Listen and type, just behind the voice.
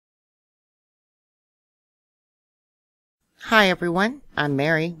Hi everyone, I'm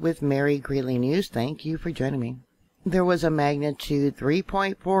Mary with Mary Greeley News. Thank you for joining me. There was a magnitude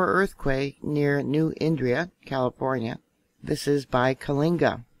 3.4 earthquake near New Indria, California. This is by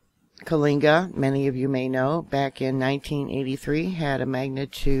Coalinga. Coalinga, many of you may know, back in 1983 had a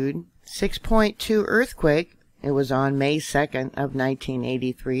magnitude 6.2 earthquake. It was on May 2nd of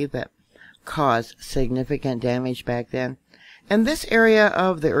 1983 that caused significant damage back then. And this area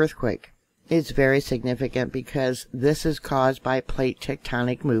of the earthquake is very significant because this is caused by plate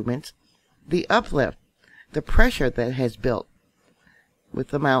tectonic movements. The uplift, the pressure that has built with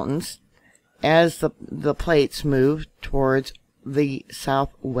the mountains as the plates move towards the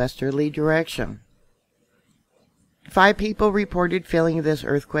southwesterly direction. 5 people reported feeling this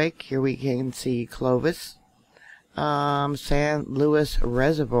earthquake. Here we can see Clovis, San Luis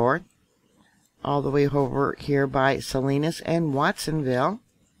Reservoir, all the way over here by Salinas and Watsonville.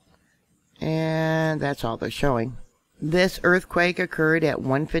 And that's all they're showing. This earthquake occurred at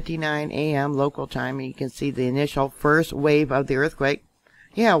 1:59 a.m. local time. And you can see the initial first wave of the earthquake.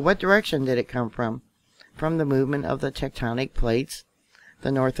 Yeah, what direction did it come from? From the movement of the tectonic plates.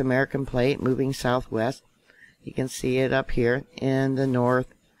 The North American plate moving southwest. You can see it up here in the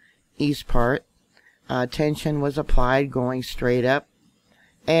northeast part. Tension was applied going straight up.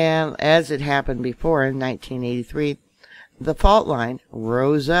 And as it happened before in 1983, the fault line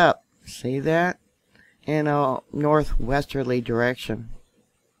rose up. See that? In a northwesterly direction.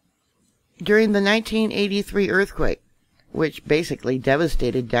 During the 1983 earthquake, which basically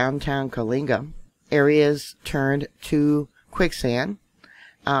devastated downtown Coalinga, areas turned to quicksand,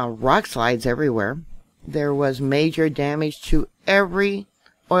 rock slides everywhere. There was major damage to every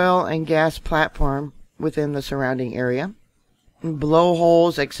oil and gas platform within the surrounding area,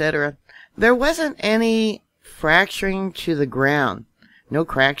 blowholes, etc. There wasn't any fracturing to the ground. No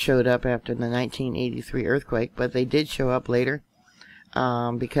cracks showed up after the 1983 earthquake, but they did show up later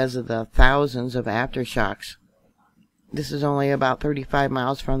because of the thousands of aftershocks. This is only about 35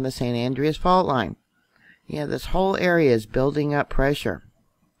 miles from the San Andreas fault line. Yeah, this whole area is building up pressure.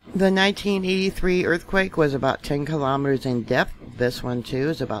 The 1983 earthquake was about 10 kilometers in depth. This one, too,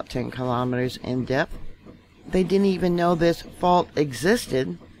 is about 10 kilometers in depth. They didn't even know this fault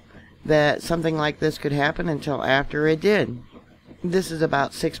existed, that something like this could happen, until after it did. This is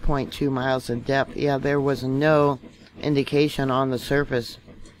about 6.2 miles in depth. Yeah, there was no indication on the surface.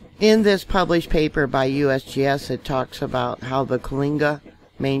 In this published paper by USGS, it talks about how the Coalinga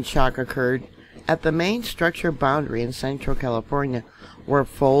main shock occurred at the main structure boundary in central California, where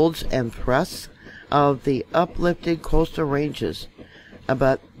folds and thrusts of the uplifted coastal ranges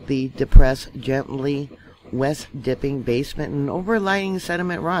abut the depressed, gently west-dipping basement and overlying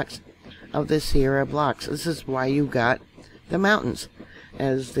sediment rocks of the Sierra blocks. This is why you got the mountains.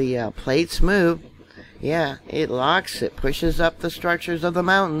 As the plates move, yeah, it locks, it pushes up the structures of the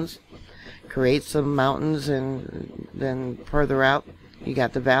mountains, creates the mountains, and then further out you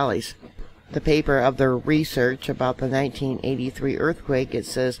got the valleys. The paper of the research about the 1983 earthquake, it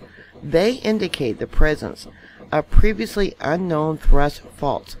says they indicate the presence of previously unknown thrust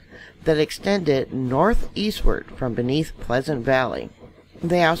faults that extended northeastward from beneath Pleasant Valley.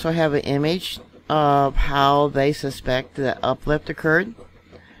 They also have an image of how they suspect the uplift occurred.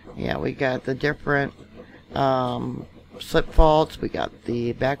 Yeah, we got the different slip faults, we got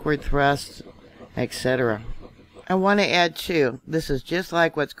the backward thrusts, etc. I want to add too, this is just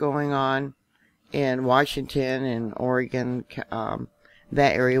like what's going on in Washington and Oregon,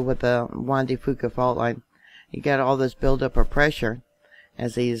 that area with the Juan de Fuca fault line. You got all this buildup of pressure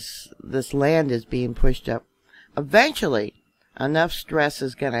as this land is being pushed up. Eventually, enough stress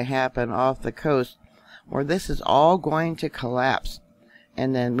is going to happen off the coast where this is all going to collapse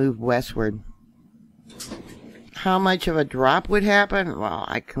and then move westward. How much of a drop would happen? Well,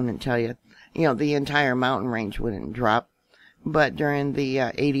 I couldn't tell you. You know, the entire mountain range wouldn't drop. But during the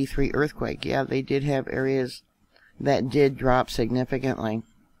 83 earthquake, yeah, they did have areas that did drop significantly.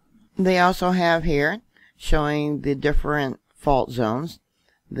 They also have here showing the different fault zones.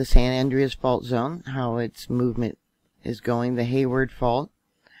 The San Andreas fault zone, how its movement is going, the Hayward fault,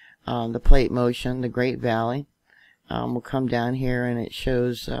 the plate motion, the Great Valley. We'll come down here and it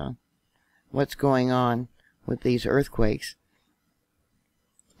shows what's going on with these earthquakes.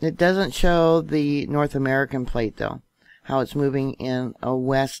 It doesn't show the North American plate though, how it's moving in a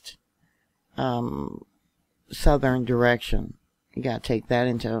west southern direction. You got to take that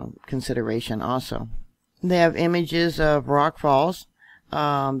into consideration also. They have images of rock falls.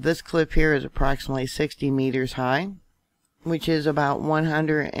 This cliff here is approximately 60 meters high, which is about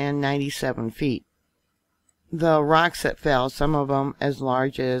 197 feet. The rocks that fell, some of them as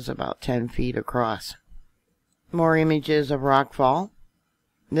large as about 10 feet across. More images of rockfall.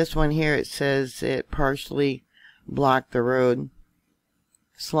 This one here, it says it partially blocked the road.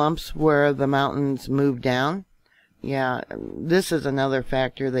 Slumps where the mountains move down. Yeah, this is another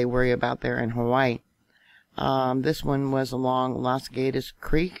factor they worry about there in Hawaii. This one was along Los Gatos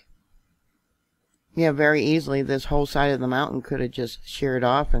Creek. Yeah, very easily this whole side of the mountain could have just sheared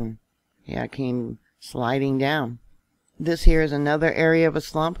off and, yeah, came sliding down. This here is another area of a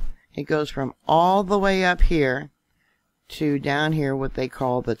slump. It goes from all the way up here to down here, what they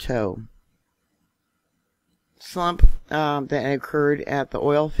call the toe. Slump that occurred at the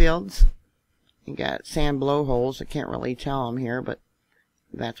oil fields. You got sand blowholes. I can't really tell them here, but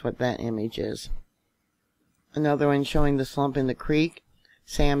that's what that image is. Another one showing the slump in the creek.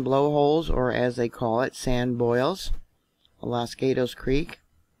 Sand blowholes, or as they call it, sand boils. Los Gatos Creek.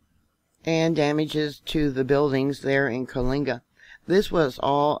 And damages to the buildings there in Coalinga. This was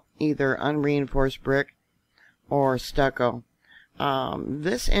all either unreinforced brick or stucco.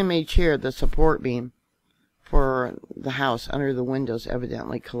 This image here, the support beam for the house under the windows,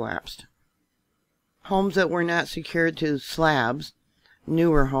 evidently collapsed. Homes that were not secured to slabs,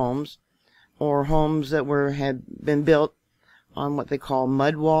 newer homes, or homes that had been built on what they call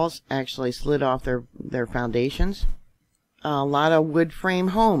mud walls, actually slid off their foundations. A lot of wood frame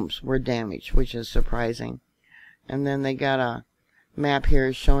homes were damaged, which is surprising. And then they got a map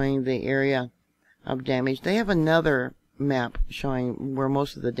here showing the area of damage. They have another map showing where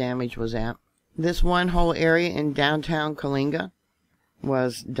most of the damage was at. This one whole area in downtown Coalinga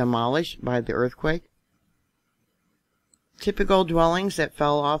was demolished by the earthquake. Typical dwellings that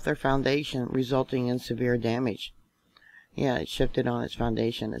fell off their foundation, resulting in severe damage. Yeah, it shifted on its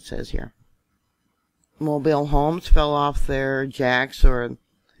foundation, it says here. Mobile homes fell off their jacks, or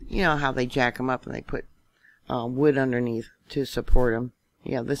you know how they jack them up and they put wood underneath to support them.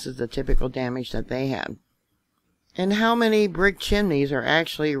 Yeah, this is the typical damage that they had. And how many brick chimneys are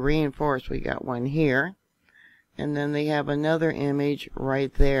actually reinforced? We got one here, and then they have another image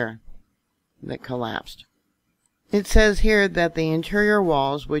right there that collapsed. It says here that the interior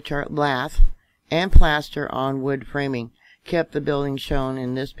walls, which are lath and plaster on wood framing, kept the building shown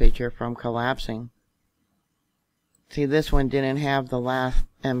in this picture from collapsing. See, this one didn't have the lath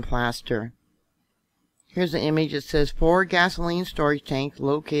and plaster. Here's the image. It says 4 gasoline storage tanks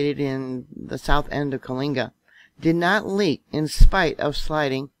located in the south end of Coalinga did not leak in spite of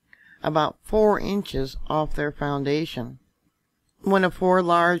sliding about 4 inches off their foundation. One of 4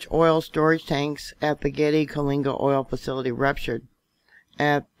 large oil storage tanks at the Getty Coalinga oil facility ruptured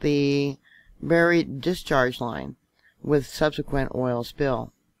at the buried discharge line with subsequent oil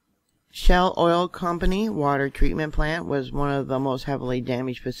spill. Shell Oil Company water treatment plant was one of the most heavily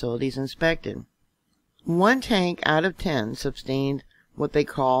damaged facilities inspected. 1 tank out of 10 sustained what they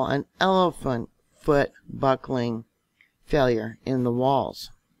call an elephant foot buckling failure in the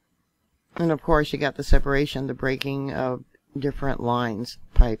walls. And of course you got the separation, the breaking of different lines,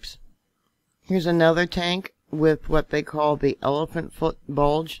 pipes. Here's another tank with what they call the elephant foot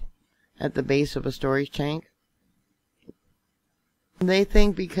bulge at the base of a storage tank. They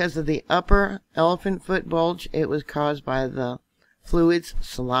think because of the upper elephant foot bulge, it was caused by the fluids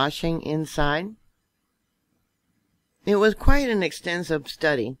sloshing inside. It was quite an extensive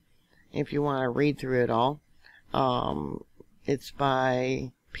study, if you want to read through it all. It's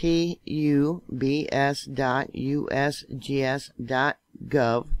by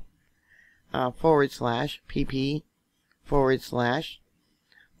pubs.usgs.gov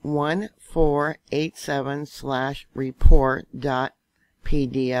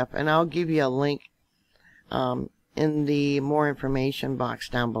 /pp/1487/report.pdf, and I'll give you a link in the more information box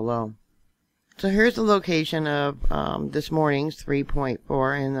down below. So here's the location of this morning's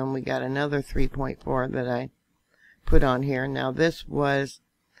 3.4, and then we got another 3.4 that I put on here. Now this was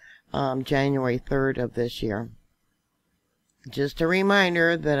January 3rd of this year. Just a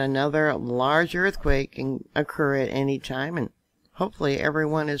reminder that another large earthquake can occur at any time, and hopefully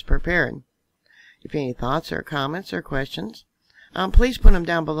everyone is prepared. If you have any thoughts or comments or questions, please put them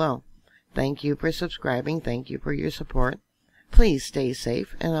down below. Thank you for subscribing. Thank you for your support. Please stay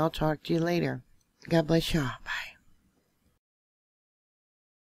safe, and I'll talk to you later. God bless y'all. Bye.